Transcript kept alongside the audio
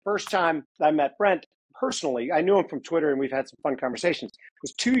first time I met Brent personally, I knew him from Twitter and we've had some fun conversations. It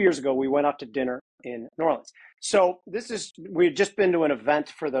was 2 years ago. We went out to dinner in New Orleans. So we had just been to an event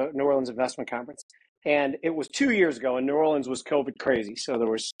for the New Orleans Investment Conference. And it was 2 years ago, and New Orleans was COVID crazy. So there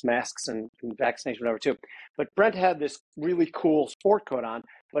was masks and vaccination, whatever, too. But Brent had this really cool sport coat on,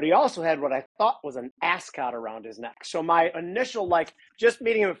 but he also had what I thought was an ascot around his neck. So my initial, just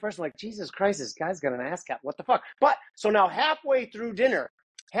meeting him at first, I'm like, Jesus Christ, this guy's got an ascot. What the fuck? But so now halfway through dinner,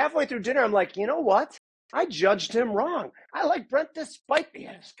 I'm like, you know what? I judged him wrong. I like Brent despite the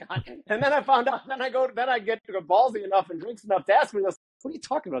ascot. And then I found out, then I get ballsy enough and drinks enough to ask me this. What are you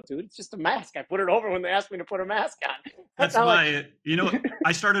talking about, dude? It's just a mask. I put it over when they asked me to put a mask on. That's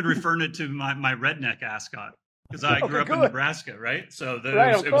I started referring it to my redneck ascot because I grew up in Nebraska, right? So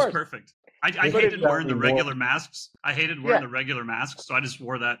it was perfect. I hated wearing the regular masks. So I just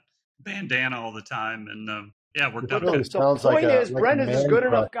wore that bandana all the time, and it worked out good. So the point is, Brent is this good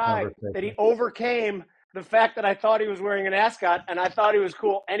enough guy that he overcame the fact that I thought he was wearing an ascot, and I thought he was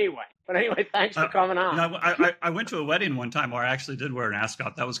cool anyway. But anyway, thanks for coming on. I went to a wedding one time where I actually did wear an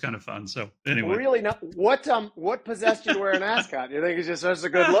ascot. That was kind of fun. So anyway, really, what possessed you to wear an ascot? You think it's just such a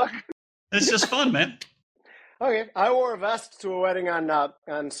good look? It's just fun, man. Okay, I wore a vest to a wedding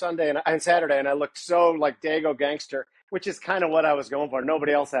on Sunday and Saturday, and I looked so like Dago gangster, which is kind of what I was going for.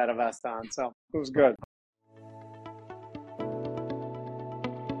 Nobody else had a vest on, so it was good.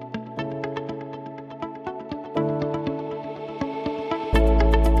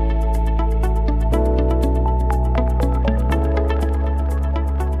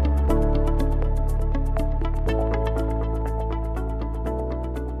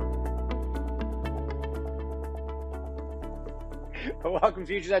 Welcome to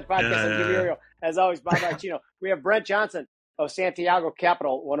Futures Edge Podcast. I'm Jimmy Uriel. As always, Bob Chino. We have Brent Johnson of Santiago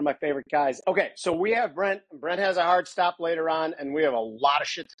Capital, one of my favorite guys. Okay, so we have Brent. Brent has a hard stop later on, and we have a lot of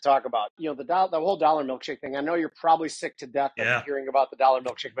shit to talk about. The whole dollar milkshake thing. I know you're probably sick to death of hearing about the dollar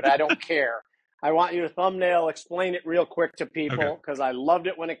milkshake, but I don't care. I want you to thumbnail explain it real quick to people because I loved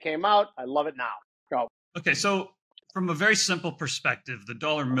it when it came out. I love it now. Go. Okay, so from a very simple perspective, the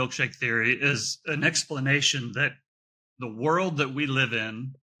dollar milkshake theory is an explanation that the world that we live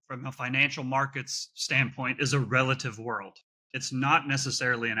in from a financial markets standpoint is a relative world. It's not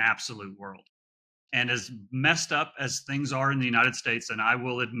necessarily an absolute world. And as messed up as things are in the United States, and I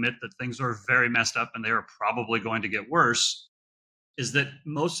will admit that things are very messed up and they are probably going to get worse, is that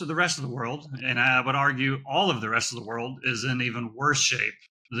most of the rest of the world, and I would argue all of the rest of the world, is in even worse shape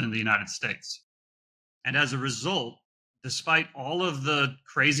than the United States. And as a result, despite all of the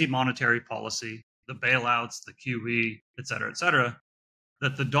crazy monetary policy, the bailouts, the QE, et cetera,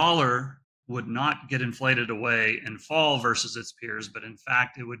 that the dollar would not get inflated away and fall versus its peers, but in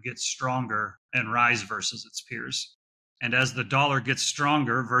fact, it would get stronger and rise versus its peers. And as the dollar gets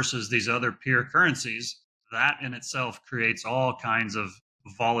stronger versus these other peer currencies, that in itself creates all kinds of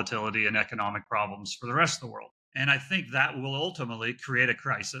volatility and economic problems for the rest of the world. And I think that will ultimately create a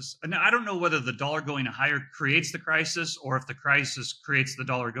crisis. And I don't know whether the dollar going higher creates the crisis or if the crisis creates the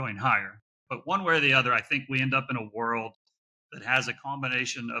dollar going higher. But one way or the other, I think we end up in a world that has a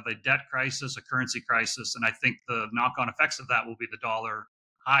combination of a debt crisis, a currency crisis, and I think the knock-on effects of that will be the dollar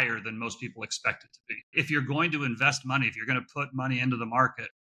higher than most people expect it to be. If you're going to invest money, if you're going to put money into the market,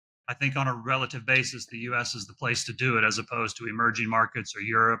 I think on a relative basis, the U.S. is the place to do it as opposed to emerging markets or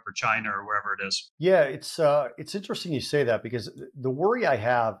Europe or China or wherever it is. Yeah, it's interesting you say that because the worry I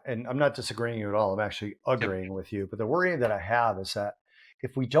have, and I'm not disagreeing with you at all, I'm actually agreeing with you, but the worry that I have is that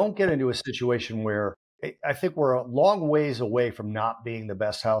if we don't get into a situation where I think we're a long ways away from not being the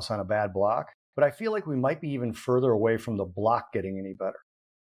best house on a bad block, but I feel like we might be even further away from the block getting any better.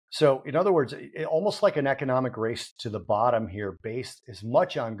 So in other words, almost like an economic race to the bottom here based as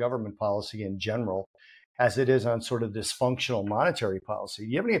much on government policy in general as it is on sort of dysfunctional monetary policy.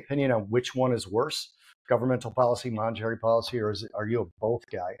 Do you have any opinion on which one is worse, governmental policy, monetary policy, or are you a both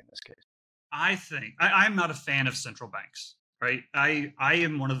guy in this case? I think I'm not a fan of central banks. Right. I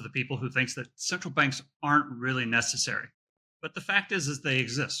am one of the people who thinks that central banks aren't really necessary. But the fact is they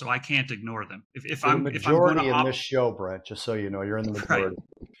exist, so I can't ignore them. If I'm going to in this show, Brent, just so you know, you're in the majority.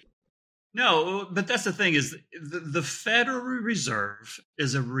 Right. No, but that's the thing is the Federal Reserve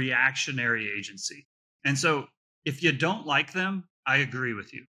is a reactionary agency. And so if you don't like them, I agree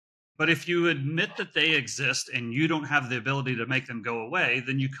with you. But if you admit that they exist and you don't have the ability to make them go away,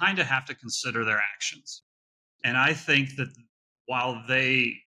 then you kind of have to consider their actions. And I think that while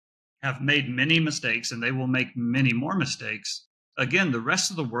they have made many mistakes and they will make many more mistakes, again, the rest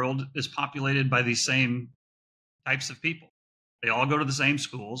of the world is populated by these same types of people. They all go to the same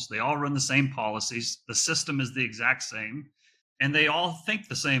schools. They all run the same policies. The system is the exact same. and they all think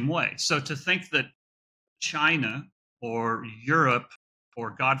the same way. So to think that China or Europe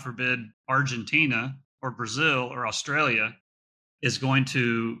or, God forbid, Argentina or Brazil or Australia is going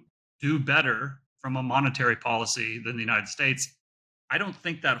to do better from a monetary policy than the United States, I don't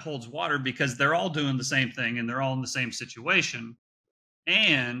think that holds water, because they're all doing the same thing and they're all in the same situation.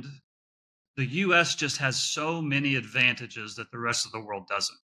 And the US just has so many advantages that the rest of the world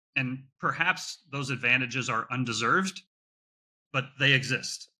doesn't. And perhaps those advantages are undeserved, but they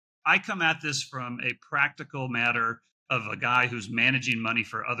exist. I come at this from a practical matter of a guy who's managing money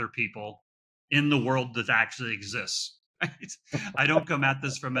for other people in the world that actually exists. Right? I don't come at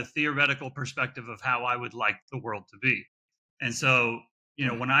this from a theoretical perspective of how I would like the world to be. And so,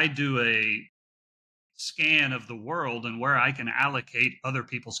 when I do a scan of the world and where I can allocate other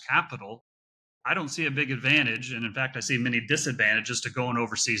people's capital, I don't see a big advantage. And in fact, I see many disadvantages to going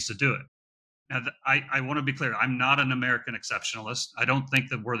overseas to do it. Now, I want to be clear. I'm not an American exceptionalist. I don't think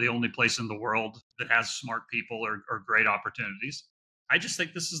that we're the only place in the world that has smart people or great opportunities. I just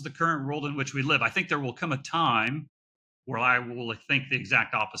think this is the current world in which we live. I think there will come a time where I will think the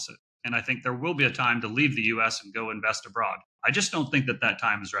exact opposite. And I think there will be a time to leave the U.S. and go invest abroad. I just don't think that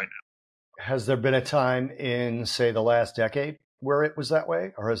time is right now. Has there been a time in, say, the last decade where it was that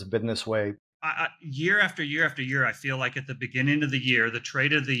way, or has it been this way? Year after year after year, I feel like at the beginning of the year, the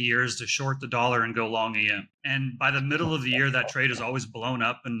trade of the year is to short the dollar and go long EM. And by the middle of the year, that trade is always blown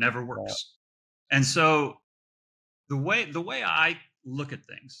up and never works. And so the way I look at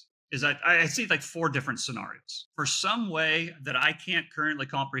things is I see like 4 different scenarios. For some way that I can't currently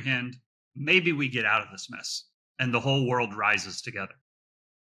comprehend, maybe we get out of this mess and the whole world rises together.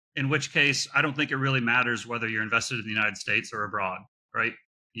 In which case, I don't think it really matters whether you're invested in the United States or abroad, right?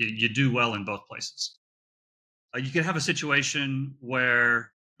 You do well in both places. You could have a situation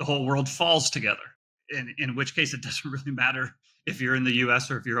where the whole world falls together, in which case it doesn't really matter if you're in the U.S.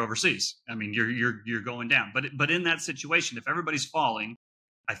 or if you're overseas. I mean, you're going down. But in that situation, if everybody's falling,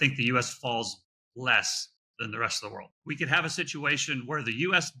 I think the U.S. falls less than the rest of the world. We could have a situation where the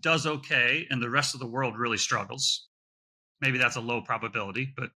U.S. does okay and the rest of the world really struggles. Maybe that's a low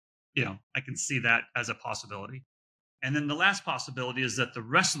probability, but I can see that as a possibility. And then the last possibility is that the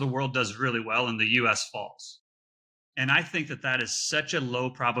rest of the world does really well and the U.S. falls. And I think that is such a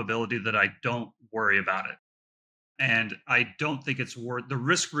low probability that I don't worry about it. And I don't think it's worth the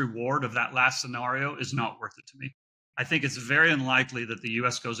risk reward of that last scenario is not worth it to me. I think it's very unlikely that the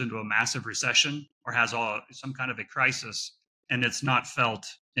U.S. goes into a massive recession or has some kind of a crisis, and it's not felt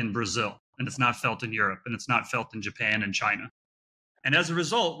in Brazil, and it's not felt in Europe, and it's not felt in Japan and China. And as a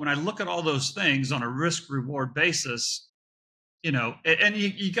result, when I look at all those things on a risk reward basis, and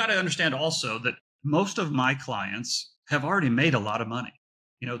you got to understand also that most of my clients have already made a lot of money.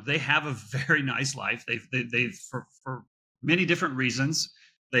 They have a very nice life. They've for many different reasons,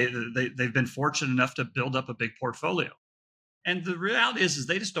 they've been fortunate enough to build up a big portfolio. And the reality is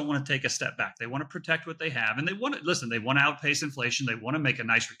they just don't want to take a step back. They want to protect what they have, and they want to outpace inflation. They want to make a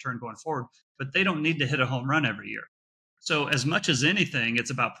nice return going forward, but they don't need to hit a home run every year. So as much as anything,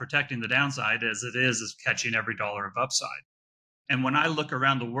 it's about protecting the downside as it is catching every dollar of upside. And when I look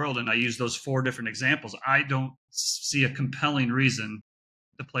around the world and I use those 4 different examples, I don't see a compelling reason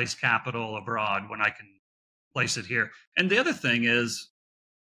to place capital abroad when I can place it here. And the other thing is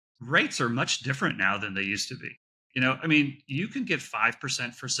rates are much different now than they used to be. You can get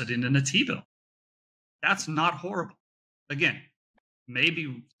 5% for sitting in a T-bill. That's not horrible. Again,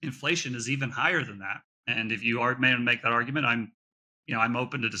 maybe inflation is even higher than that. And if you are going to make that argument, I'm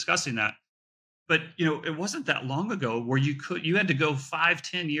open to discussing that. But it wasn't that long ago where you had to go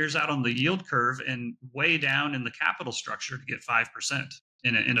 5-10 years out on the yield curve and way down in the capital structure to get 5%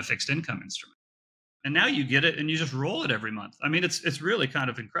 in a fixed income instrument. And now you get it and you just roll it every month. I mean, it's really kind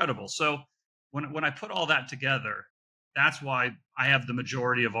of incredible. So when I put all that together, that's why I have the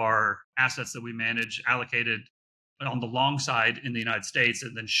majority of our assets that we manage allocated on the long side in the United States,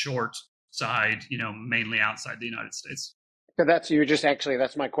 and then short side, mainly outside the United States. So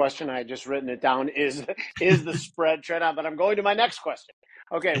that's my question. I just written it down. Is the spread trend on? But I'm going to my next question.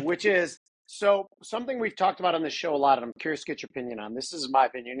 Okay, which is, so something we've talked about on this show a lot, and I'm curious to get your opinion on. This is my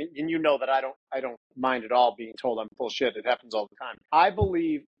opinion, and you know that I don't mind at all being told I'm full shit. It happens all the time. I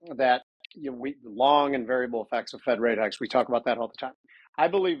believe that long and variable effects of Fed rate hikes. We talk about that all the time. I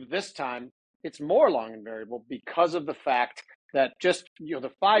believe this time it's more long and variable because of the fact that just the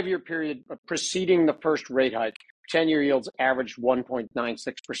 5-year period preceding the first rate hike, 10-year yields averaged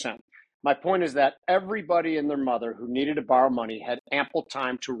 1.96%. My point is that everybody and their mother who needed to borrow money had ample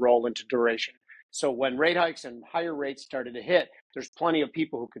time to roll into duration. So when rate hikes and higher rates started to hit, there's plenty of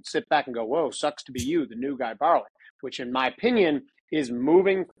people who could sit back and go, whoa, sucks to be you, the new guy borrowing. which in my opinion is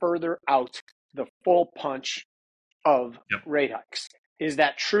moving further out the full punch of rate hikes. Is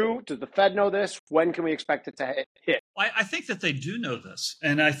that true? Does the Fed know this? When can we expect it to hit? I think that they do know this.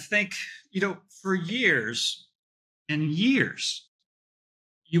 And I think, for years and years,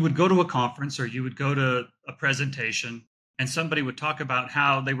 you would go to a conference or you would go to a presentation and somebody would talk about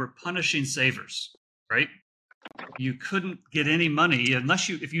how they were punishing savers, right? You couldn't get any money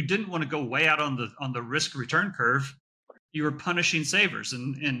if you didn't want to go way out on the risk return curve, you were punishing savers,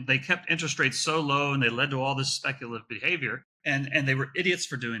 and they kept interest rates so low and they led to all this speculative behavior, and they were idiots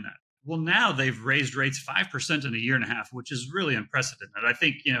for doing that. Well, now they've raised rates 5% in a year and a half, which is really unprecedented. I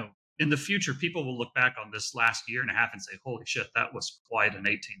think, in the future, people will look back on this last year and a half and say, holy shit, that was quite an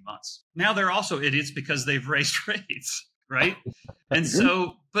 18 months. Now they're also idiots because they've raised rates, right? And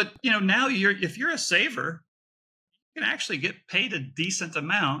so, but now if you're a saver, you can actually get paid a decent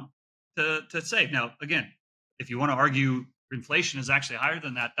amount to save. Now, again, if you want to argue inflation is actually higher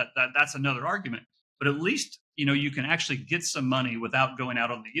than that's another argument. But at least, you can actually get some money without going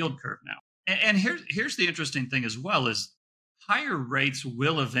out on the yield curve now. And here's the interesting thing as well is higher rates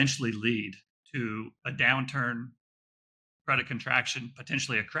will eventually lead to a downturn, credit contraction,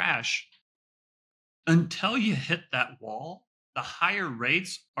 potentially a crash. Until you hit that wall, the higher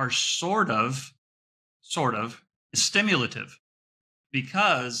rates are sort of stimulative,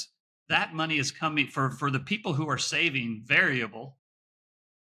 because that money is coming for the people who are saving variable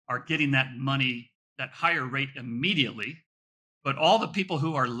are getting that money, that higher rate immediately. But all the people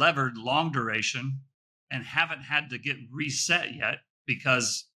who are levered long duration and haven't had to get reset yet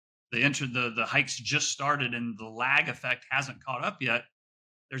because the hikes just started and the lag effect hasn't caught up yet,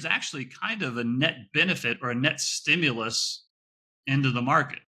 there's actually kind of a net benefit or a net stimulus into the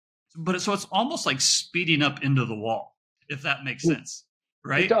market. But so it's almost like speeding up into the wall, if that makes sense,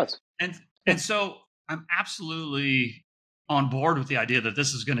 right? It does. And so I'm absolutely on board with the idea that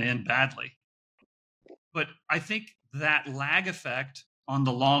this is going to end badly. But I think that lag effect on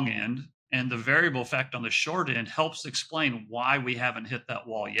the long end and the variable effect on the short end helps explain why we haven't hit that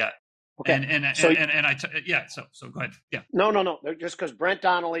wall yet. Okay. So go ahead. Yeah. No. Just because Brent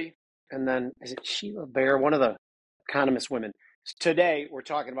Donnelly and then is it Sheila Bair, one of the economist women, today we're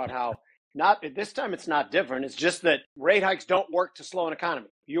talking about how not this time it's not different. It's just that rate hikes don't work to slow an economy.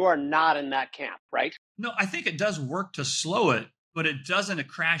 You are not in that camp, right? No, I think it does work to slow it, but it doesn't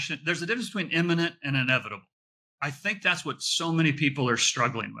crash it. There's a difference between imminent and inevitable. I think that's what so many people are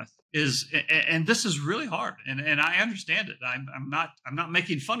struggling with and this is really hard. And I understand it. I'm not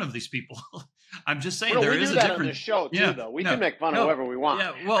making fun of these people. I'm just saying there is a difference. On this show too, though. We can make fun of whoever we want.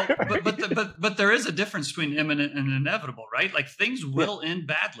 Yeah, well, but there is a difference between imminent and inevitable, right? Like things will end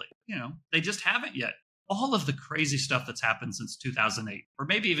badly. They just haven't yet. All of the crazy stuff that's happened since 2008, or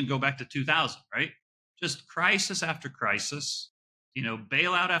maybe even go back to 2000, right? Just crisis after crisis,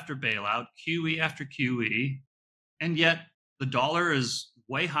 bailout after bailout, QE after QE. And yet the dollar is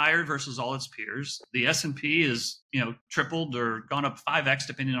way higher versus all its peers. The S&P is, tripled or gone up 5x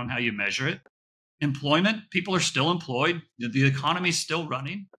depending on how you measure it. Employment, people are still employed. The economy's still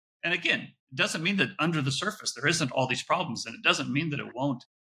running. And again, it doesn't mean that under the surface there isn't all these problems, and it doesn't mean that it won't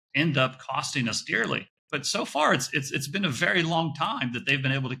end up costing us dearly. But so far, it's been a very long time that they've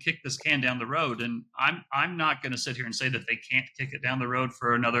been able to kick this can down the road. And I'm not going to sit here and say that they can't kick it down the road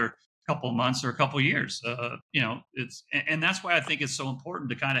for another couple months or a couple years. And that's why I think it's so important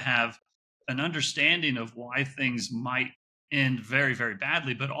to kind of have an understanding of why things might end very, very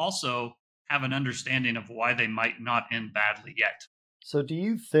badly, but also have an understanding of why they might not end badly yet. So do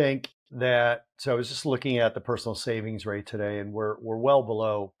you think that, so I was just looking at the personal savings rate today, and we're well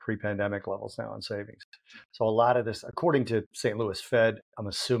below pre-pandemic levels now on savings. So a lot of this, according to St. Louis Fed, I'm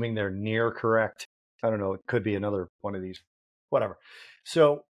assuming they're near correct. I don't know, it could be another one of these, whatever.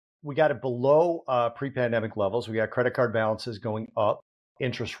 So we got it below pre-pandemic levels. We got credit card balances going up,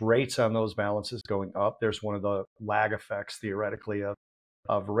 interest rates on those balances going up. There's one of the lag effects, theoretically,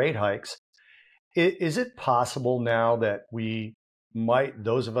 of rate hikes. Is it possible now that we might,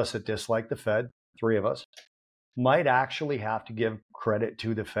 those of us that dislike the Fed, 3 of us, might actually have to give credit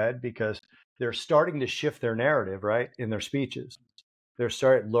to the Fed because they're starting to shift their narrative, right, in their speeches.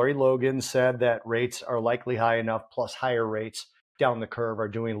 Lori Logan said that rates are likely high enough, plus higher rates down the curve are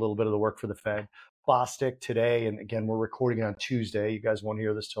doing a little bit of the work for the Fed. Bostic today, and again, we're recording on Tuesday. You guys won't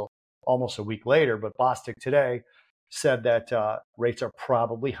hear this till almost a week later, but Bostic today said that rates are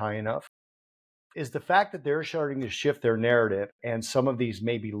probably high enough. Is the fact that they're starting to shift their narrative and some of these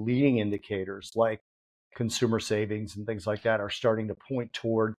maybe leading indicators like consumer savings and things like that are starting to point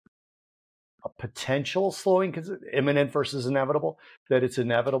toward a potential slowing, imminent versus inevitable, that it's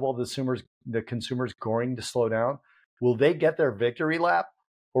inevitable the consumer's going to slow down? will they get their victory lap,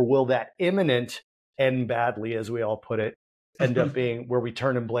 or will that imminent end badly, as we all put it, end up being where we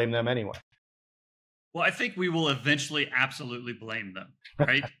turn and blame them anyway? Well, I think we will eventually absolutely blame them,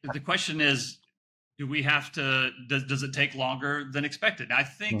 right? The question is, do we have to, does it take longer than expected? I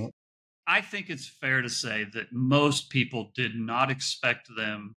think it's fair to say that most people did not expect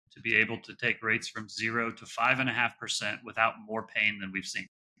them to be able to take rates from 0 to 5.5% without more pain than we've seen.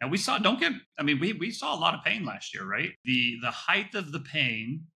 Now we saw, we saw a lot of pain last year, right? The height of the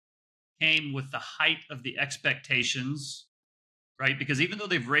pain came with the height of the expectations, right? Because even though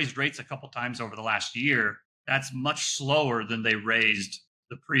they've raised rates a couple times over the last year, that's much slower than they raised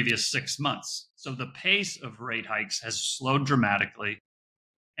the previous 6 months. So the pace of rate hikes has slowed dramatically.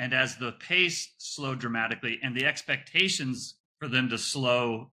 And as the pace slowed dramatically and the expectations for them to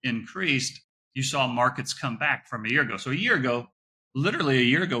slow increased, you saw markets come back from a year ago. So literally a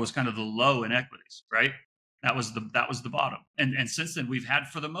year ago was kind of the low in equities, right? That was the bottom. And since then we've had,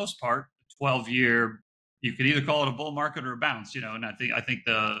 for the most part, 12-year, you could either call it a bull market or a bounce, and I think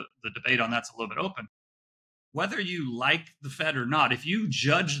the debate on that's a little bit open. Whether you like the Fed or not, if you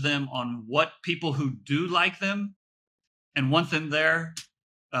judge them on what people who do like them and want them there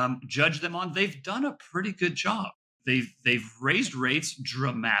judge them on, they've done a pretty good job. They've raised rates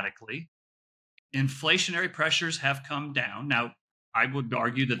dramatically. Inflationary pressures have come down. Now, I would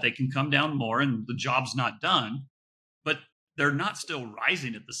argue that they can come down more and the job's not done, but they're not still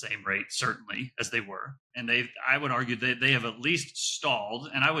rising at the same rate, certainly, as they were. And I would argue that they have at least stalled,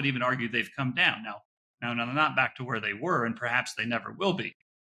 and I would even argue they've come down. Now they're not back to where they were, and perhaps they never will be.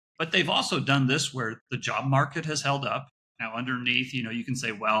 But they've also done this where the job market has held up. Now, underneath, you can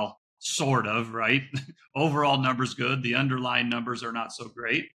say, well, sort of, right? Overall numbers good. The underlying numbers are not so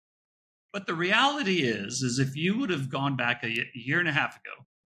great. But the reality is if you would have gone back a year and a half ago,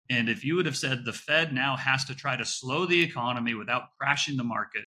 and if you would have said the Fed now has to try to slow the economy without crashing the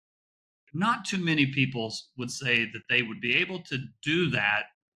market, not too many people would say that they would be able to do that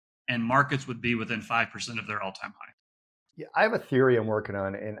and markets would be within 5% of their all-time high. Yeah, I have a theory I'm working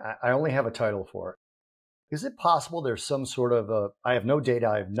on, and I only have a title for it. Is it possible there's some sort of I have no data,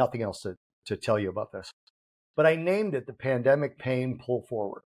 I have nothing else to tell you about this, but I named it the pandemic pain pull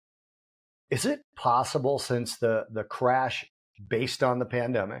forward. Is it possible, since the crash based on the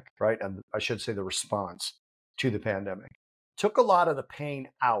pandemic, right, and I should say the response to the pandemic, took a lot of the pain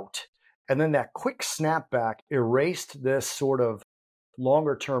out, and then that quick snapback erased this sort of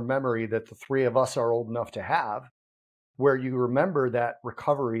longer term memory that the three of us are old enough to have, where you remember that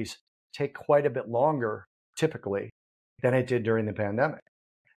recoveries take quite a bit longer typically than it did during the pandemic.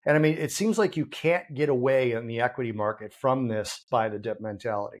 And I mean, it seems like you can't get away in the equity market from this buy the dip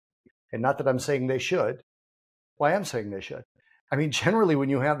mentality. And not that I'm saying they should. Well, I am saying they should. I mean, generally, when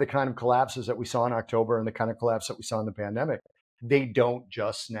you have the kind of collapses that we saw in October and the kind of collapse that we saw in the pandemic, they don't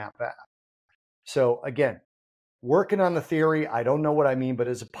just snap back. So again, working on the theory, I don't know what I mean, but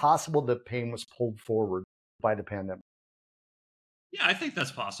is it possible that pain was pulled forward by the pandemic? Yeah, I think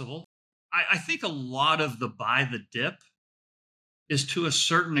that's possible. I think a lot of the buy the dip is to a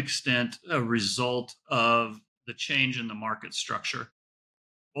certain extent a result of the change in the market structure,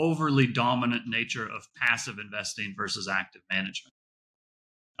 overly dominant nature of passive investing versus active management.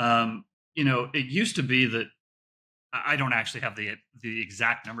 It used to be that I don't actually have the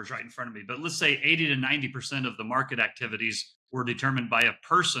exact numbers right in front of me, but let's say 80 to 90% of the market activities were determined by a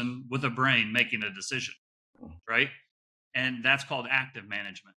person with a brain making a decision, right? And that's called active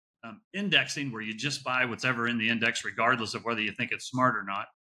management. Indexing, where you just buy whatever in the index, regardless of whether you think it's smart or not,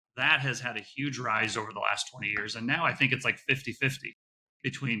 that has had a huge rise over the last 20 years. And now I think it's like 50-50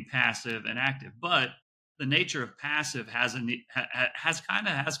 between passive and active. But the nature of passive has kind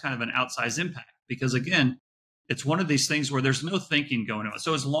of an outsized impact, because again, it's one of these things where there's no thinking going on.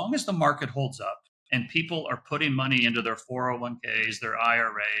 So as long as the market holds up and people are putting money into their 401ks, their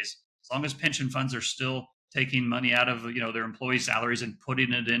IRAs, as long as pension funds are still taking money out of their employee salaries and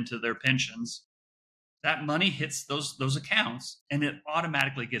putting it into their pensions, that money hits those accounts and it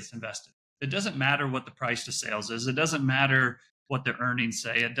automatically gets invested. It doesn't matter what the price to sales is. It doesn't matter what the earnings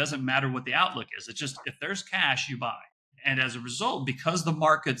say. It doesn't matter what the outlook is. It's just, if there's cash, you buy. And as a result, because the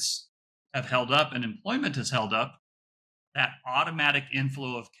markets have held up and employment has held up, that automatic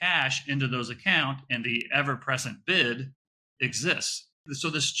inflow of cash into those accounts and the ever-present bid exists. So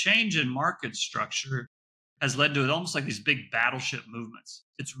this change in market structure has led to it almost like these big battleship movements.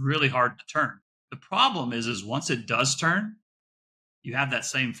 It's really hard to turn. The problem is once it does turn, you have that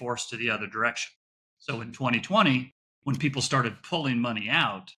same force to the other direction. So in 2020, when people started pulling money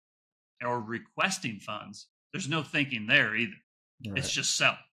out or requesting funds, there's no thinking there either. Right. It's just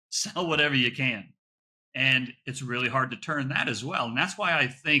sell whatever you can. And it's really hard to turn that as well. And that's why I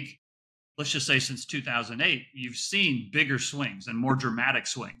think, let's just say since 2008, you've seen bigger swings and more dramatic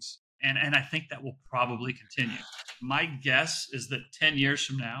swings. And I think that will probably continue. My guess is that 10 years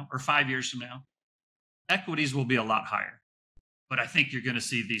from now or 5 years from now, equities will be a lot higher. But I think you're going to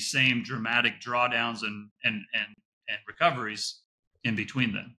see these same dramatic drawdowns and recoveries in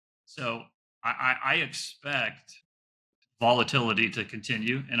between them. So I expect volatility to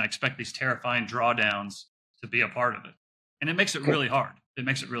continue, and I expect these terrifying drawdowns to be a part of it. And it makes it really hard. It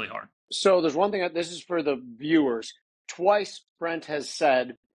makes it really hard. So there's one thing, this is for the viewers. Twice Brent has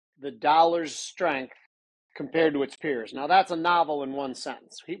said the dollar's strength compared to its peers. Now, that's a novel in one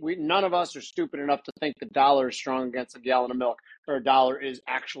sentence. None of us are stupid enough to think the dollar is strong against a gallon of milk, or a dollar is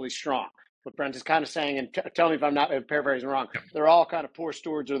actually strong. What Brent is kind of saying, and tell me if I'm not paraphrasing wrong, they're all kind of poor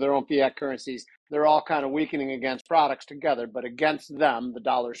stewards of their own fiat currencies. They're all kind of weakening against products together, but against them, the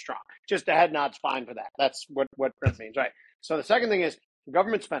dollar is strong. Just a head nod's fine for that. That's what Brent means, right? So the second thing is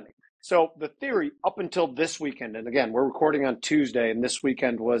government spending. So the theory up until this weekend, and again, we're recording on Tuesday, and this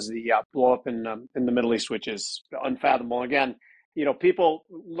weekend was the blow up in the Middle East, which is unfathomable. Again, people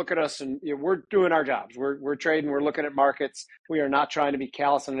look at us and we're doing our jobs. We're trading. We're looking at markets. We are not trying to be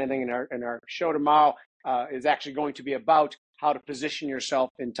callous on anything. And our show tomorrow is actually going to be about how to position yourself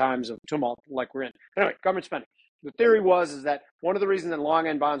in times of tumult like we're in. Anyway, government spending. The theory is that one of the reasons that long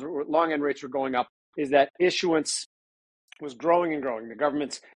end rates were going up is that issuance was growing and growing. The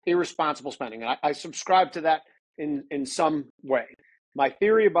government's irresponsible spending. And I subscribe to that in some way. My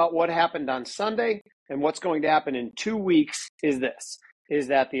theory about what happened on Sunday and what's going to happen in 2 weeks is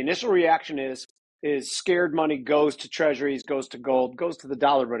that the initial reaction is scared money goes to treasuries, goes to gold, goes to the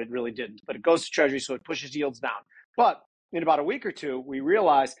dollar, but it really didn't. But it goes to treasuries, so it pushes yields down. But in about a week or two, we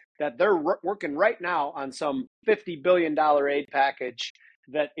realize that they're working right now on some $50 billion aid package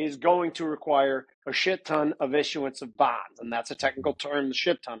that is going to require a shit ton of issuance of bonds. And that's a technical term, the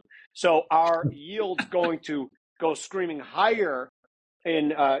shit ton. So our yield's going to go screaming higher in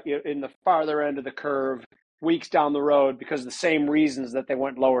the farther end of the curve weeks down the road because of the same reasons that they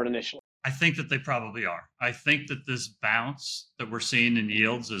went lower initially. I think that they probably are. I think that this bounce that we're seeing in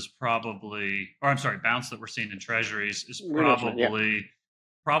yields is bounce that we're seeing in treasuries is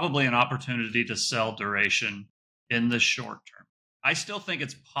probably an opportunity to sell duration in the short term. I still think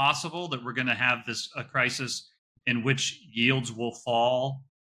it's possible that we're going to have a crisis in which yields will fall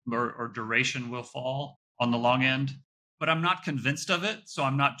or duration will fall on the long end, but I'm not convinced of it, so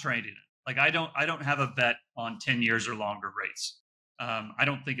I'm not trading it. Like I don't have a bet on 10 years or longer rates. I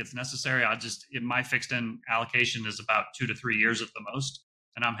don't think it's necessary. My fixed end allocation is about 2 to 3 years at the most,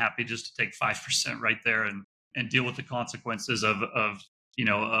 and I'm happy just to take 5% right there and deal with the consequences of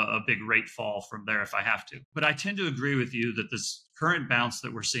a big rate fall from there if I have to. But I tend to agree with you that this current bounce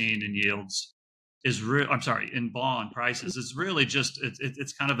that we're seeing in yields in bond prices is really just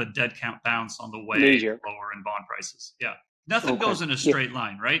it's kind of a dead count bounce on the way lower in bond prices. Yeah, nothing goes in a straight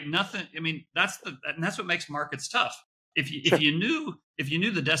line, right? Nothing. I mean, that's what makes markets tough. If you knew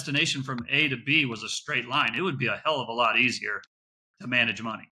the destination from A to B was a straight line, it would be a hell of a lot easier to manage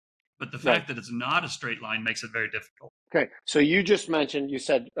money. But the fact that it's not a straight line makes it very difficult. Okay. So you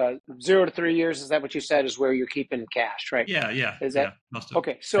said 0 to 3 years. Is that what you said is where you're keeping cash, right? Yeah. Is that most of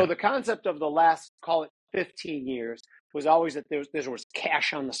okay? So the concept of the last, call it 15 years, was always that there was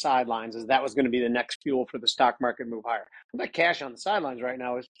cash on the sidelines, as that was going to be the next fuel for the stock market move higher. But that cash on the sidelines right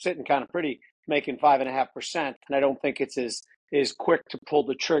now is sitting kind of pretty, making 5.5%, and I don't think it's as quick to pull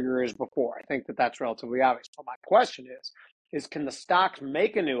the trigger as before. I think that's relatively obvious. But my question is can the stocks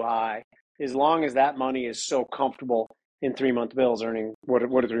make a new high as long as that money is so comfortable in 3-month bills earning, what are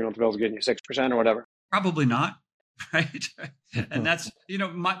 3-month bills getting you, 6% or whatever? Probably not, right? And that's,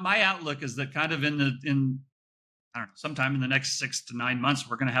 my outlook is that kind of in I don't know, sometime in the next 6 to 9 months,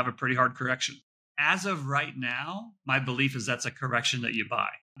 we're going to have a pretty hard correction. As of right now, my belief is that's a correction that you buy.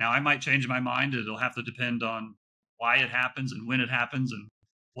 Now, I might change my mind. It'll have to depend on why it happens and when it happens and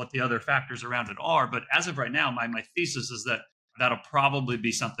what the other factors around it are. But as of right now, my thesis is that that'll probably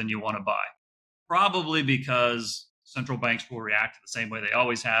be something you want to buy. Probably because central banks will react the same way they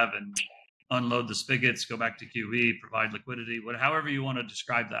always have and unload the spigots, go back to QE, provide liquidity, however you want to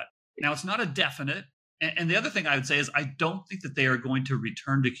describe that. Now, it's not a definite. And the other thing I would say is I don't think that they are going to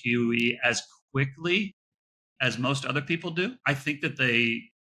return to QE as quickly as most other people do. I think that they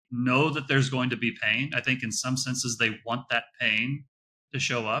know that there's going to be pain. I think in some senses they want that pain to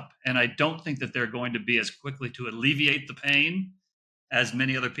show up. And I don't think that they're going to be as quickly to alleviate the pain as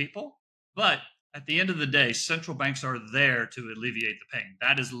many other people. But at the end of the day, central banks are there to alleviate the pain.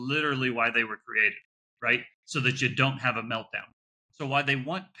 That is literally why they were created, right? So that you don't have a meltdown. So while they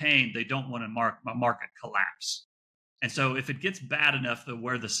want pain, they don't want a market collapse. And so if it gets bad enough that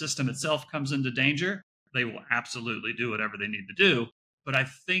where the system itself comes into danger, they will absolutely do whatever they need to do. But I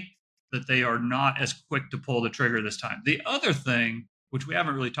think that they are not as quick to pull the trigger this time. The other thing, which we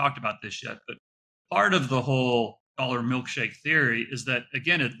haven't really talked about this yet, but part of the whole dollar milkshake theory is that,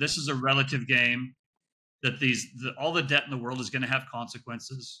 again, this is a relative game, that all the debt in the world is going to have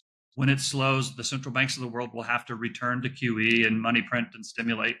consequences. When it slows, the central banks of the world will have to return to QE and money print and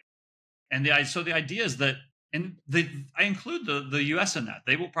stimulate. And so the idea is that, and I include the US in that.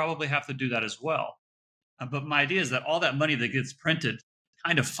 They will probably have to do that as well. But my idea is that all that money that gets printed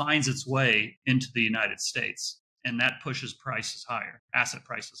kind of finds its way into the United States, and that pushes prices higher, asset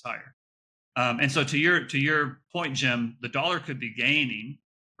prices higher. And so to your point, Jim, the dollar could be gaining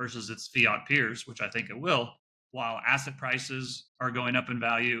versus its fiat peers, which I think it will, while asset prices are going up in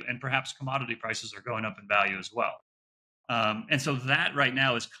value and perhaps commodity prices are going up in value as well. And so that right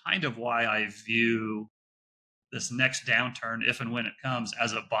now is kind of why I view this next downturn, if and when it comes,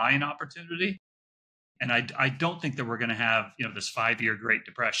 as a buying opportunity. And I don't think that we're going to have, this 5-year Great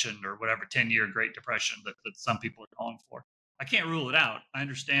Depression or whatever 10-year Great Depression that some people are calling for. I can't rule it out. I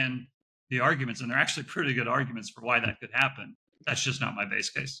understand the arguments, and they're actually pretty good arguments for why that could happen. That's just not my base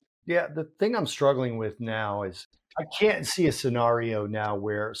case. Yeah, the thing I'm struggling with now is I can't see a scenario now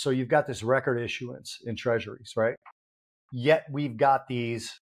where, so you've got this record issuance in treasuries, right? Yet we've got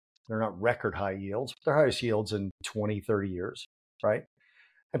these, they're not record high yields, but they're highest yields in 20, 30 years, right?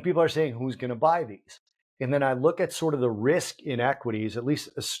 And people are saying, who's going to buy these? And then I look at sort of the risk in equities, at least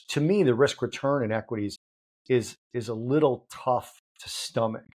to me, the risk return in equities is a little tough to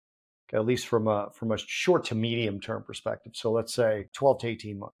stomach, at least from a short to medium term perspective. So let's say 12 to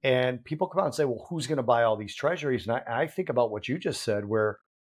 18 months. And people come out and say, well, who's going to buy all these treasuries? And I think about what you just said, where,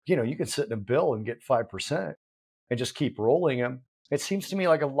 you can sit in a bill and get 5% and just keep rolling them. It seems to me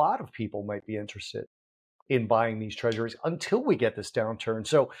like a lot of people might be interested in buying these treasuries until we get this downturn.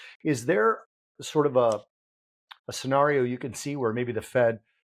 So is there sort of a scenario you can see where maybe the Fed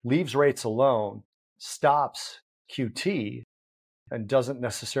leaves rates alone, stops QT, and doesn't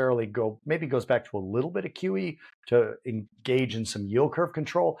necessarily maybe goes back to a little bit of QE to engage in some yield curve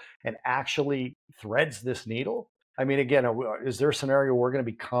control and actually threads this needle? I mean, again, is there a scenario we're going to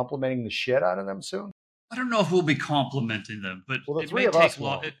be complimenting the shit out of them soon? I don't know if we'll be complimenting them, but well, it may take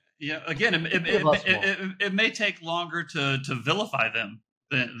long. It may take longer to vilify them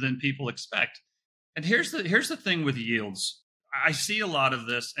than people expect. And here's the thing with yields. I see a lot of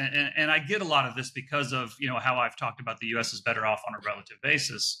this, and I get a lot of this because of how I've talked about the U.S. is better off on a relative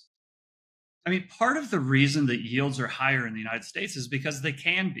basis. I mean, part of the reason that yields are higher in the United States is because they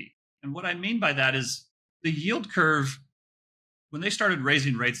can be. And what I mean by that is the yield curve, when they started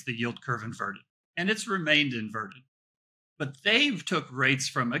raising rates, the yield curve inverted, and it's remained inverted. But they took rates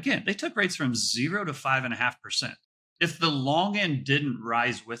from 0 to 5.5%. If the long end didn't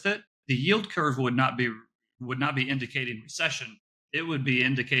rise with it, the yield curve would not be indicating recession. It would be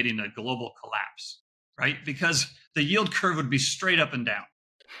indicating a global collapse, right? Because the yield curve would be straight up and down.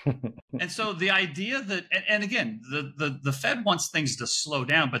 And so the idea that, and again, the Fed wants things to slow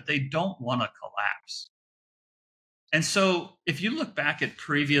down, but they don't want to collapse. And so if you look back at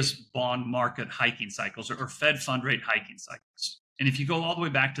previous bond market hiking cycles or Fed fund rate hiking cycles, and if you go all the way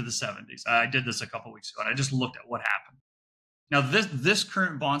back to the 70s, I did this a couple of weeks ago, and I just looked at what happened. Now, this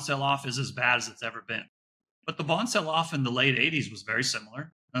current bond sell-off is as bad as it's ever been. But the bond sell-off in the late 80s was very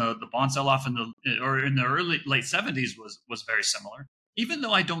similar. The bond sell-off in the late 70s was very similar. Even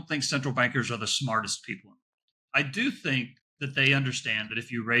though I don't think central bankers are the smartest people, I do think that they understand that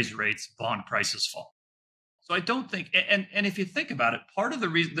if you raise rates, bond prices fall. So I don't think, and if you think about it, part of the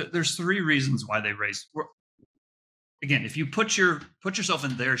reason, there's 3 reasons why they raise. Again, if you put yourself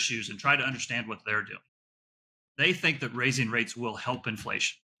in their shoes and try to understand what they're doing, they think that raising rates will help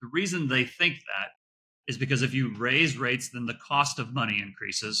inflation. The reason they think that is because if you raise rates, then the cost of money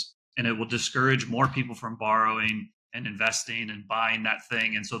increases, and it will discourage more people from borrowing and investing and buying that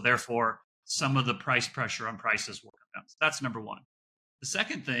thing. And so therefore, some of the price pressure on prices will come down. So that's number one. The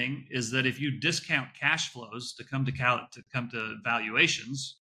second thing is that if you discount cash flows to come to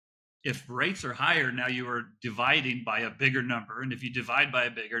valuations, if rates are higher, now you are dividing by a bigger number. And if you divide by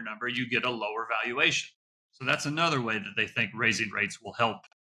a bigger number, you get a lower valuation. So that's another way that they think raising rates will help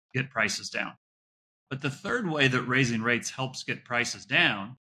get prices down. But the third way that raising rates helps get prices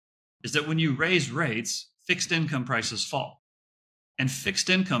down is that when you raise rates, fixed income prices fall. And fixed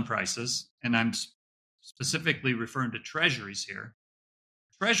income prices, and I'm specifically referring to treasuries here,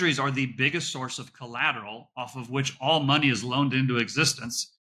 treasuries are the biggest source of collateral off of which all money is loaned into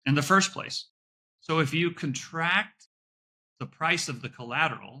existence in the first place. So if you contract the price of the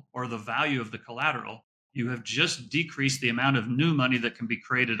collateral or the value of the collateral, you have just decreased the amount of new money that can be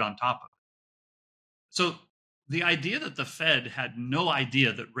created on top of it. So the idea that the Fed had no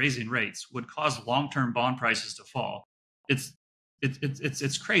idea that raising rates would cause long-term bond prices to fall,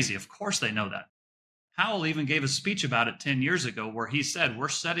 it's crazy. Of course they know that. Powell even gave a speech about it 10 years ago where he said, we're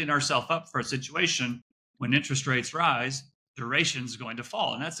setting ourselves up for a situation when interest rates rise, duration is going to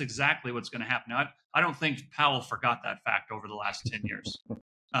fall. And that's exactly what's going to happen. Now, I don't think Powell forgot that fact over the last 10 years.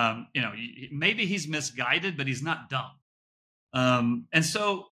 Maybe he's misguided, but he's not dumb. And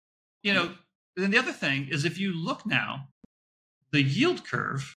so, then the other thing is if you look now, the yield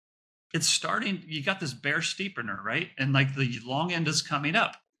curve, it's starting, you got this bear steepener, right? And like the long end is coming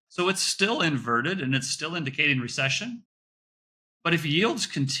up. So it's still inverted and it's still indicating recession. But if yields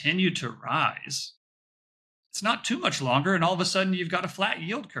continue to rise, it's not too much longer. And all of a sudden you've got a flat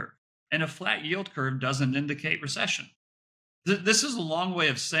yield curve. And a flat yield curve doesn't indicate recession. This is a long way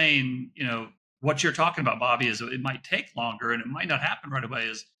of saying, what you're talking about, Bobby, is it might take longer and it might not happen right away.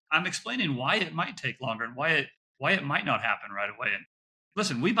 Is I'm explaining why it might take longer and why it might not happen right away. And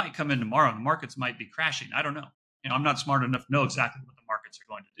listen, we might come in tomorrow and the markets might be crashing. I don't know. I'm not smart enough to know exactly what the markets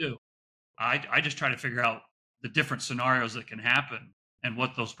are going to do. I just try to figure out the different scenarios that can happen and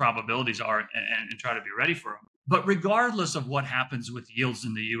what those probabilities are and try to be ready for them. But regardless of what happens with yields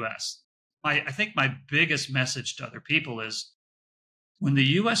in the U.S., I think my biggest message to other people is when the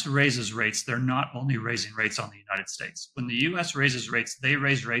U.S. raises rates, they're not only raising rates on the United States. When the U.S. raises rates, they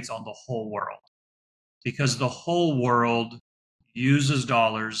raise rates on the whole world because the whole world uses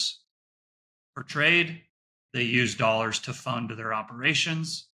dollars for trade. They use dollars to fund their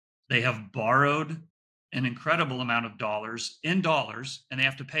operations. They have borrowed an incredible amount of dollars in dollars, and they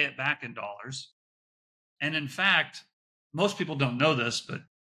have to pay it back in dollars. And in fact, most people don't know this, but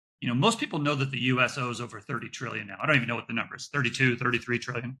most people know that the U.S. owes over 30 trillion now. I don't even know what the number is, 32, 33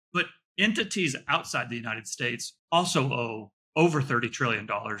 trillion. But entities outside the United States also owe over $30 trillion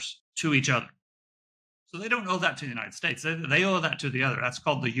to each other. So they don't owe that to the United States. They owe that to the other. That's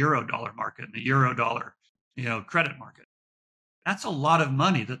called the euro dollar market and the euro dollar credit market. That's a lot of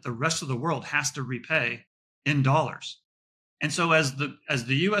money that the rest of the world has to repay in dollars. And so as the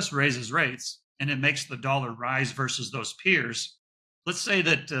U.S. raises rates and it makes the dollar rise versus those peers, let's say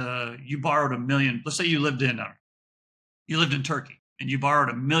that you borrowed $1 million. Let's say you lived in Turkey and you borrowed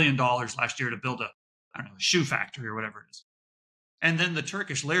 $1 million last year to build a shoe factory or whatever it is. And then the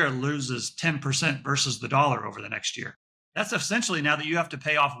Turkish lira loses 10% versus the dollar over the next year. That's essentially now that you have to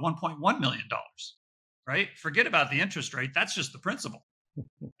pay off $1.1 million, right? Forget about the interest rate. That's just the principal.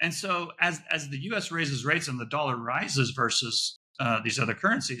 And so as the U.S. raises rates and the dollar rises versus these other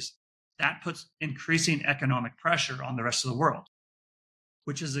currencies, that puts increasing economic pressure on the rest of the world,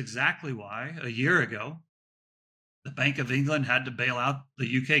 which is exactly why a year ago, the Bank of England had to bail out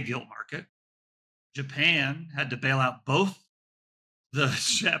the UK gilt market. Japan had to bail out both the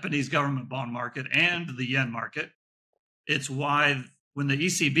Japanese government bond market and the yen market. It's why when the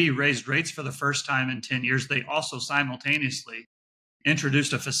ECB raised rates for the first time in 10 years, they also simultaneously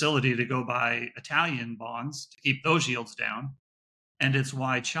introduced a facility to go buy Italian bonds to keep those yields down. And it's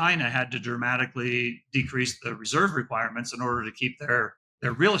why China had to dramatically decrease the reserve requirements in order to keep their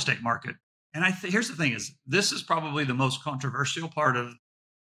real estate market. And here's the thing is, this is probably the most controversial part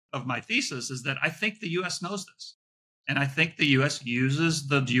of my thesis is that I think the U.S. knows this. And I think the U.S. uses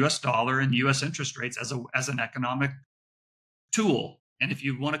the U.S. dollar and U.S. interest rates as an economic tool. And if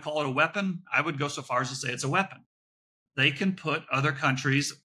you want to call it a weapon, I would go so far as to say it's a weapon. They can put other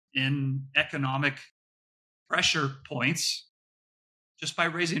countries in economic pressure points just by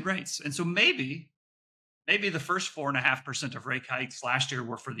raising rates. And so maybe the first 4.5% of rate hikes last year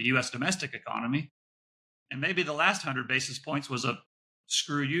were for the U.S. domestic economy. And maybe the last 100 basis points was a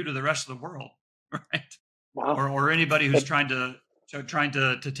screw you to the rest of the world, right? Wow. Or anybody who's trying to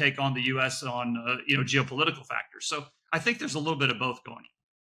take on the U.S. on geopolitical factors. So I think there's a little bit of both going.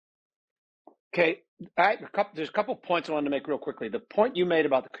 Okay, there's a couple points I wanted to make real quickly. The point you made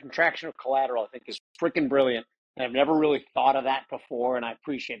about the contraction of collateral, I think, is freaking brilliant. And I've never really thought of that before, and I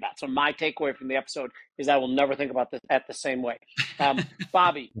appreciate that. So my takeaway from the episode is I will never think about this at the same way.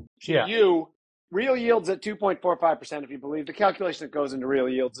 Bobby, to you, real yields at 2.45%, if you believe the calculation that goes into real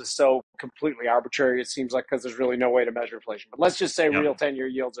yields is so completely arbitrary, it seems like, because there's really no way to measure inflation. But let's just say real 10-year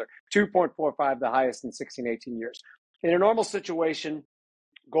yields are 2.45, the highest in 16, 18 years. In a normal situation,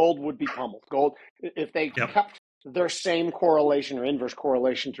 gold would be pummeled. Gold, if they kept their same correlation or inverse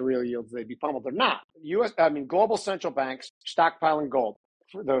correlation to real yields, they'd be pummeled. They're not. Global central banks stockpiling gold.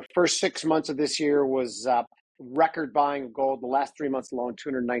 For the first 6 months of this year was record buying of gold. The last 3 months alone,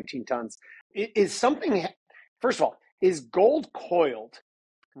 219 tons. It is something. First of all, Is gold coiled,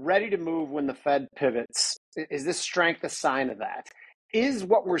 ready to move when the Fed pivots? Is this strength a sign of that? Is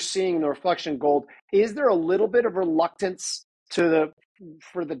what we're seeing in the reflection gold, is there a little bit of reluctance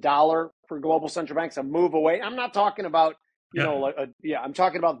for the dollar, for global central banks to move away? I'm not talking about, I'm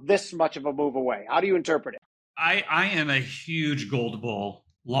talking about this much of a move away. How do you interpret it? I am a huge gold bull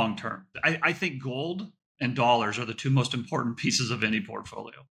long term. I think gold and dollars are the two most important pieces of any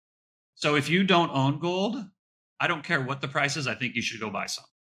portfolio. So if you don't own gold, I don't care what the price is. I think you should go buy some.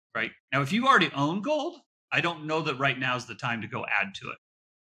 Right now, if you already own gold, I don't know that right now is the time to go add to it.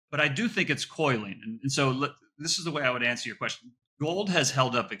 But I do think it's coiling. And so this is the way I would answer your question. Gold has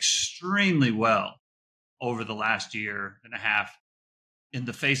held up extremely well over the last year and a half in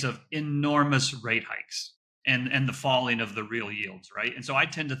the face of enormous rate hikes and the falling of the real yields, right? And so I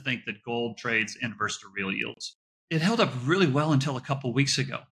tend to think that gold trades inverse to real yields. It held up really well until a couple of weeks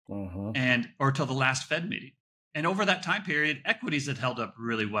ago, or till the last Fed meeting. And over that time period, equities had held up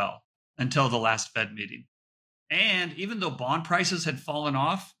really well until the last Fed meeting. And even though bond prices had fallen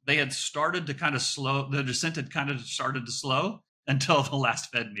off, they had started to kind of slow, the descent had kind of started to slow until the last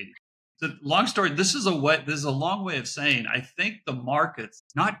Fed meeting. So long story, this is a long way of saying, I think the markets,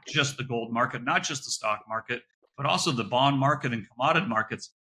 not just the gold market, not just the stock market, but also the bond market and commodity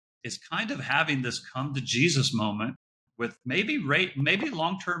markets, is kind of having this come to Jesus moment with maybe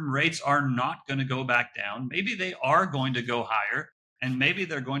long-term rates are not going to go back down. Maybe they are going to go higher, and maybe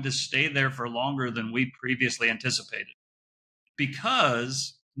they're going to stay there for longer than we previously anticipated.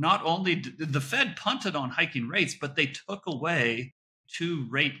 Because not only did the Fed punted on hiking rates, but they took away 2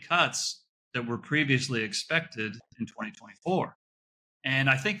 rate cuts that were previously expected in 2024. And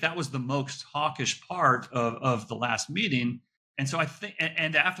I think that was the most hawkish part of the last meeting. And so I think,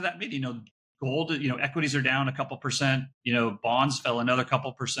 and after that meeting, gold, equities are down a couple percent, bonds fell another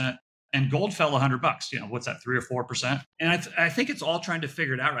couple percent, and gold fell $100. What's that, 3 or 4%? And I think it's all trying to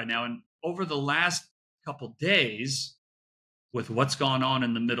figure it out right now. And over the last couple days, with what's gone on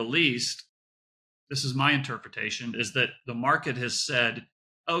in the Middle East, this is my interpretation, is that the market has said,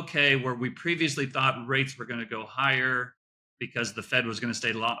 okay, where we previously thought rates were going to go higher because the Fed was going to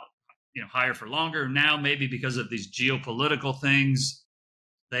stay higher for longer. Now, maybe because of these geopolitical things,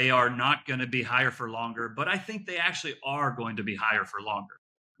 they are not going to be higher for longer. But I think they actually are going to be higher for longer,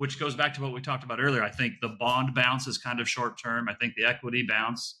 which goes back to what we talked about earlier. I think the bond bounce is kind of short term. I think the equity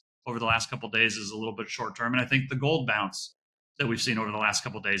bounce over the last couple of days is a little bit short term. And I think the gold bounce that we've seen over the last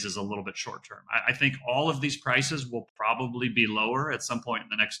couple of days is a little bit short term. I think all of these prices will probably be lower at some point in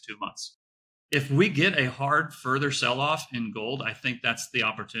the next 2 months. If we get a hard further sell-off in gold, I think that's the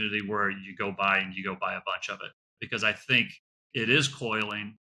opportunity where you go buy a bunch of it, because I think it is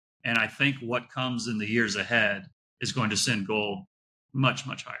coiling. And I think what comes in the years ahead is going to send gold much,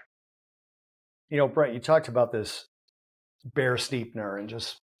 much higher. Brent, you talked about this bear steepener, and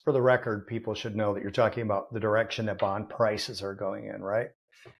just for the record, people should know that you're talking about the direction that bond prices are going in, right?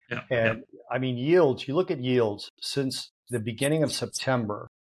 Yeah. And I mean, yields, you look at yields since the beginning of September,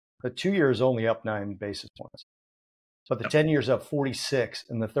 the 2 years only up 9 basis points, but the 10 years up 46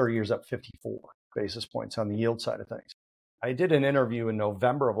 and the 30 years up 54 basis points on the yield side of things. I did an interview in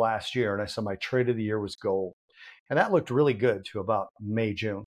November of last year, and I said my trade of the year was gold. And that looked really good to about May,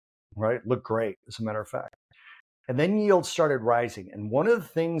 June, right? It looked great, as a matter of fact. And then yields started rising. And one of the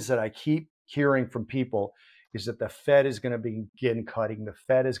things that I keep hearing from people is that the Fed is going to begin cutting. The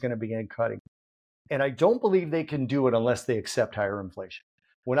Fed is going to begin cutting. And I don't believe they can do it unless they accept higher inflation.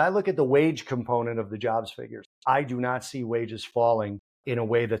 When I look at the wage component of the jobs figures, I do not see wages falling in a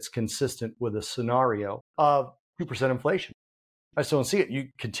way that's consistent with a scenario of 2% inflation. I still don't see it. You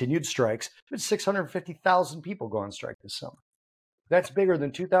continued strikes. There's 650,000 people go on strike this summer. That's bigger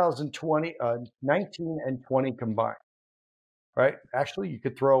than 2020, 19 and 20 combined, right? Actually, you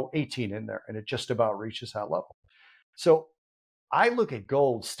could throw 18 in there and it just about reaches that level. So I look at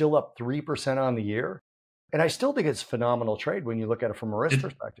gold still up 3% on the year. And I still think it's phenomenal trade when you look at it from a risk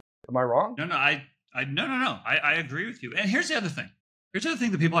perspective. Am I wrong? No, I agree with you. And here's the other thing. Here's the other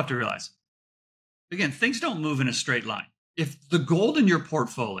thing that people have to realize. Again, things don't move in a straight line. If the gold in your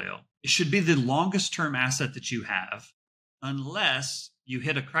portfolio, it should be the longest term asset that you have, unless you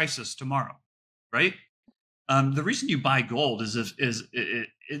hit a crisis tomorrow, right? The reason you buy gold is this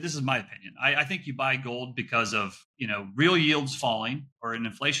is my opinion. I think you buy gold because of real yields falling, or an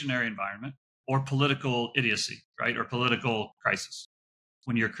inflationary environment, or political idiocy, right, or political crisis,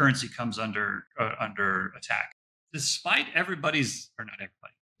 when your currency comes under attack. Despite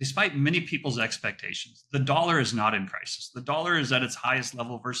despite many people's expectations, the dollar is not in crisis. The dollar is at its highest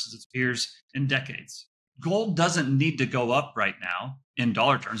level versus its peers in decades. Gold doesn't need to go up right now in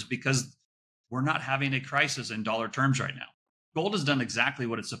dollar terms because we're not having a crisis in dollar terms right now. Gold has done exactly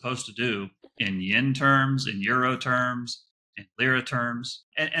what it's supposed to do in yen terms, in euro terms, in lira terms.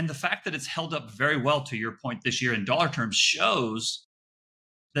 And the fact that it's held up very well, to your point, this year in dollar terms shows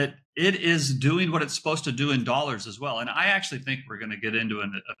that it is doing what it's supposed to do in dollars as well. And I actually think we're going to get into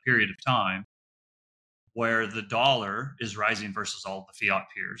a period of time where the dollar is rising versus all the fiat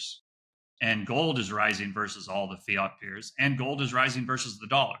peers, and gold is rising versus all the fiat peers, and gold is rising versus the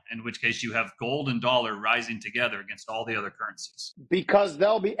dollar, in which case you have gold and dollar rising together against all the other currencies. Because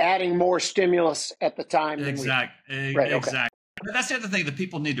they'll be adding more stimulus at the time. Exactly. Right, exactly. okay. But that's the other thing that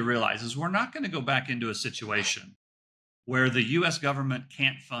people need to realize is we're not going to go back into a situation where the U.S. government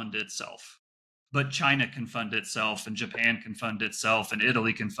can't fund itself, but China can fund itself, and Japan can fund itself, and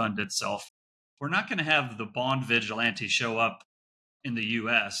Italy can fund itself. We're not going to have the bond vigilante show up in the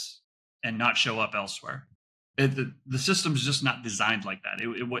U.S. and not show up elsewhere. The system's just not designed like that.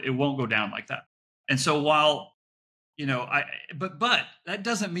 It won't go down like that. And so while, but that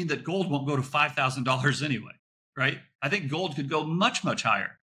doesn't mean that gold won't go to $5,000 anyway, right? I think gold could go much, much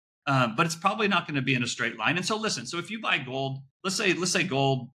higher, but it's probably not going to be in a straight line. And so listen, so if you buy gold, let's say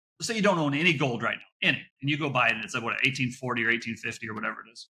you don't own any gold right now, and you go buy it and it's like 1840 or 1850 or whatever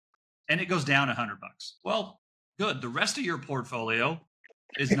it is, and it goes down $100. Well, good. The rest of your portfolio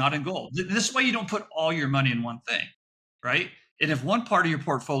is not in gold. This way you don't put all your money in one thing, right? And if one part of your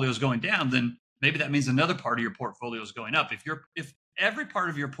portfolio is going down, then maybe that means another part of your portfolio is going up. If every part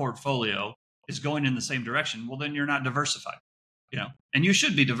of your portfolio is going in the same direction, well, then you're not diversified, and you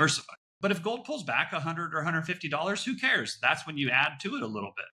should be diversified. But if gold pulls back $100 or $150, who cares? That's when you add to it a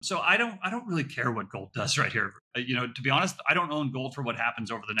little bit. So I don't really care what gold does right here. To be honest, I don't own gold for what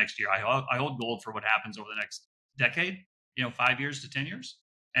happens over the next year. I hold gold for what happens over the next decade, 5 years to 10 years.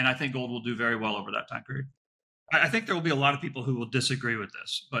 And I think gold will do very well over that time period. I think there will be a lot of people who will disagree with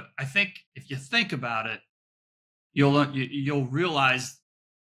this, but I think if you think about it, you'll realize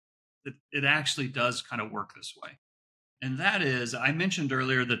that it actually does kind of work this way. And that is, I mentioned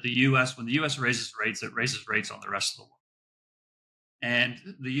earlier that when the U.S. raises rates, it raises rates on the rest of the world.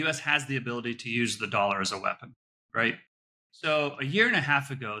 And the U.S. has the ability to use the dollar as a weapon, right? So a year and a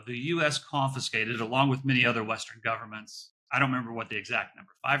half ago, the U.S. confiscated, along with many other Western governments, I don't remember what the exact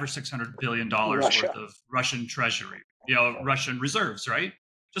number, $500 or $600 billion worth of Russian treasury, Russian reserves, right?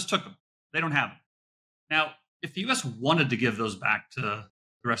 Just took them. They don't have them. Now, if the U.S. wanted to give those back to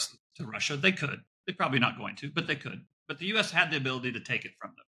Russia, they could. They're probably not going to, but they could. But the U.S. had the ability to take it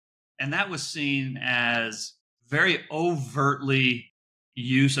from them. And that was seen as very overtly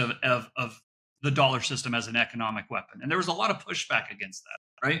use of the dollar system as an economic weapon. And there was a lot of pushback against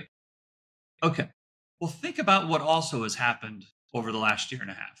that, right? Okay. Well, think about what also has happened over the last year and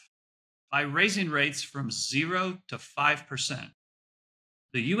a half. By raising rates from 0 to 5%,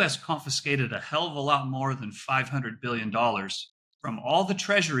 the U.S. confiscated a hell of a lot more than $500 billion from all the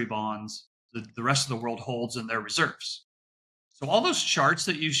treasury bonds that the rest of the world holds in their reserves. So all those charts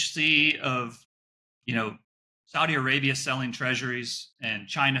that you see of, Saudi Arabia selling treasuries and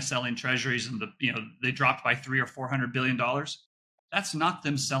China selling treasuries, and they dropped by $300 or $400 billion. That's not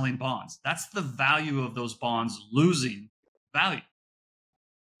them selling bonds. That's the value of those bonds losing value.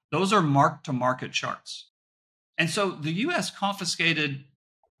 Those are mark-to-market charts. And so the U.S. confiscated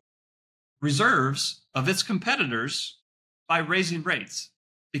reserves of its competitors by raising rates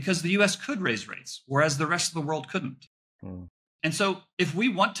because the U.S. could raise rates, whereas the rest of the world couldn't. And so if we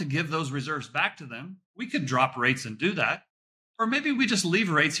want to give those reserves back to them, we could drop rates and do that. Or maybe we just leave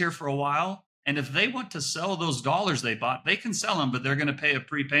rates here for a while. And if they want to sell those dollars they bought, they can sell them, but they're going to pay a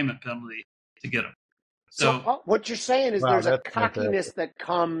prepayment penalty to get them. So what you're saying is there's a cockiness that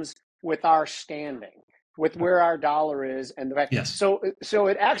comes with our standing, with where our dollar is, and the fact. Yes. So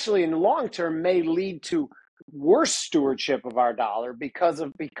it actually, in the long term, may lead to worse stewardship of our dollar because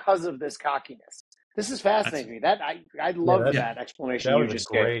of this cockiness. This is fascinating. I love that explanation you just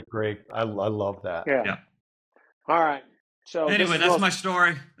gave. Great. I love that. Yeah. All right. So anyway, that's my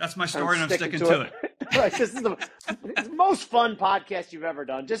story. That's my story, and I'm sticking to it. Right. This is the most fun podcast you've ever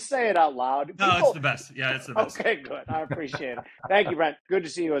done. Just say it out loud. No, it's the best. Yeah, it's the best. Okay, good. I appreciate it. Thank you, Brent. Good to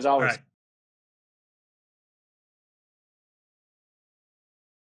see you as always.